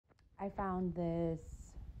I found this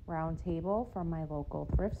round table from my local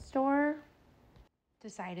thrift store.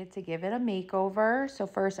 Decided to give it a makeover. So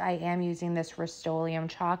first I am using this Rust-Oleum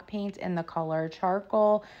chalk paint in the color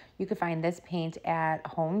charcoal. You can find this paint at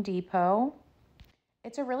Home Depot.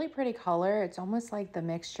 It's a really pretty color. It's almost like the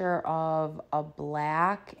mixture of a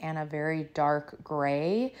black and a very dark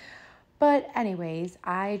gray. But anyways,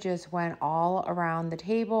 I just went all around the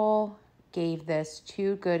table, gave this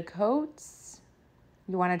 2 good coats.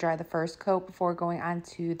 You want to dry the first coat before going on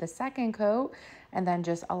to the second coat, and then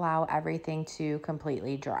just allow everything to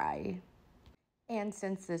completely dry. And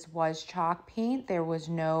since this was chalk paint, there was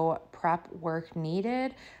no prep work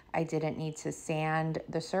needed. I didn't need to sand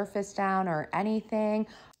the surface down or anything.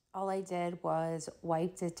 All I did was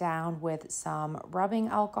wiped it down with some rubbing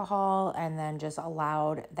alcohol and then just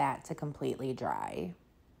allowed that to completely dry.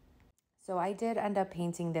 So I did end up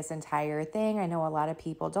painting this entire thing. I know a lot of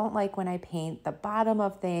people don't like when I paint the bottom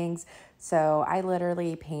of things, so I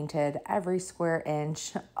literally painted every square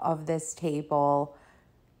inch of this table.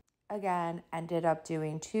 Again, ended up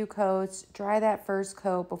doing 2 coats, dry that first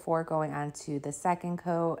coat before going on to the second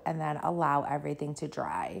coat, and then allow everything to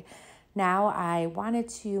dry. Now I wanted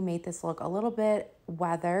to make this look a little bit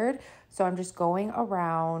weathered, so I'm just going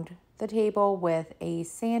around the table with a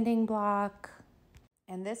sanding block.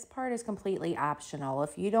 And this part is completely optional.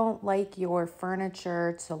 If you don't like your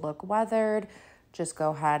furniture to look weathered, just go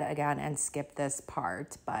ahead again and skip this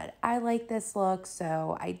part. But I like this look,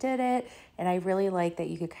 so I did it. And I really like that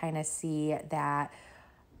you could kind of see that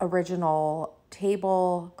original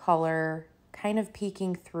table color kind of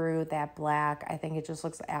peeking through that black. I think it just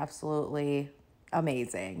looks absolutely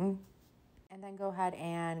amazing. And then go ahead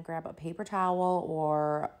and grab a paper towel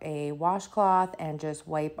or a washcloth and just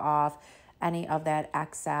wipe off any of that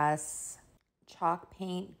excess chalk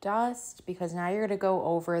paint dust, because now you're going to go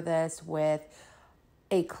over this with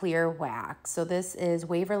a clear wax. So this is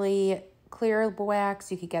Waverly clear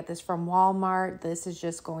wax. You could get this from Walmart. This is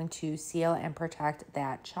just going to seal and protect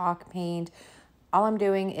that chalk paint. All I'm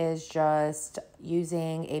doing is just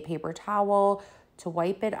using a paper towel to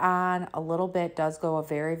wipe it on. A little bit does go a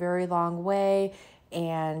very, very long way.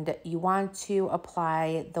 And you want to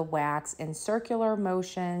apply the wax in circular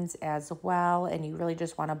motions as well. And you really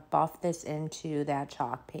just want to buff this into that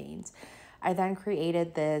chalk paint. I then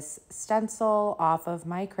created this stencil off of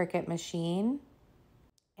my Cricut machine.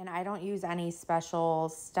 And I don't use any special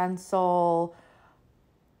stencil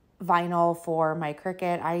vinyl for my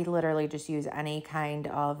Cricut. I literally just use any kind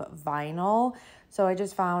of vinyl. So I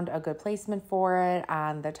just found a good placement for it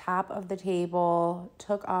on the top of the table,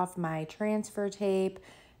 took off my transfer tape,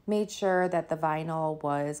 made sure that the vinyl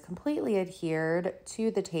was completely adhered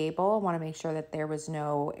to the table. I want to make sure that there was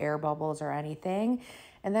no air bubbles or anything.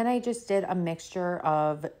 And then I just did a mixture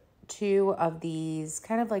of 2 of these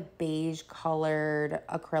kind of like beige colored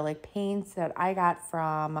acrylic paints that I got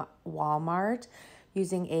from Walmart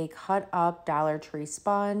using a cut up Dollar Tree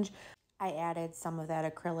sponge. I added some of that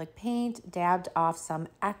acrylic paint, dabbed off some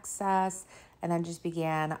excess, and then just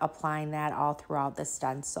began applying that all throughout the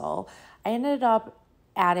stencil. I ended up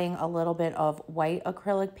adding a little bit of white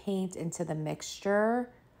acrylic paint into the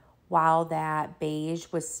mixture while that beige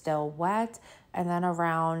was still wet. And then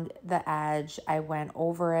around the edge, I went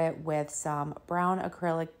over it with some brown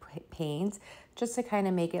acrylic paint just to kind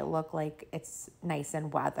of make it look like it's nice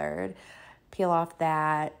and weathered. Peel off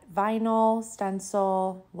that vinyl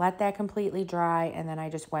stencil, let that completely dry, and then I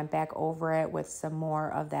just went back over it with some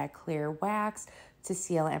more of that clear wax to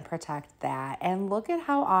seal and protect that. And look at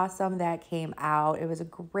how awesome that came out. It was a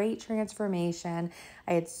great transformation.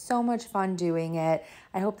 I had so much fun doing it.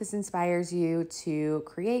 I hope this inspires you to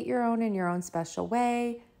create your own in your own special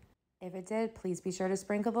way. If it did, please be sure to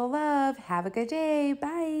sprinkle the love. Have a good day.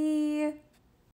 Bye.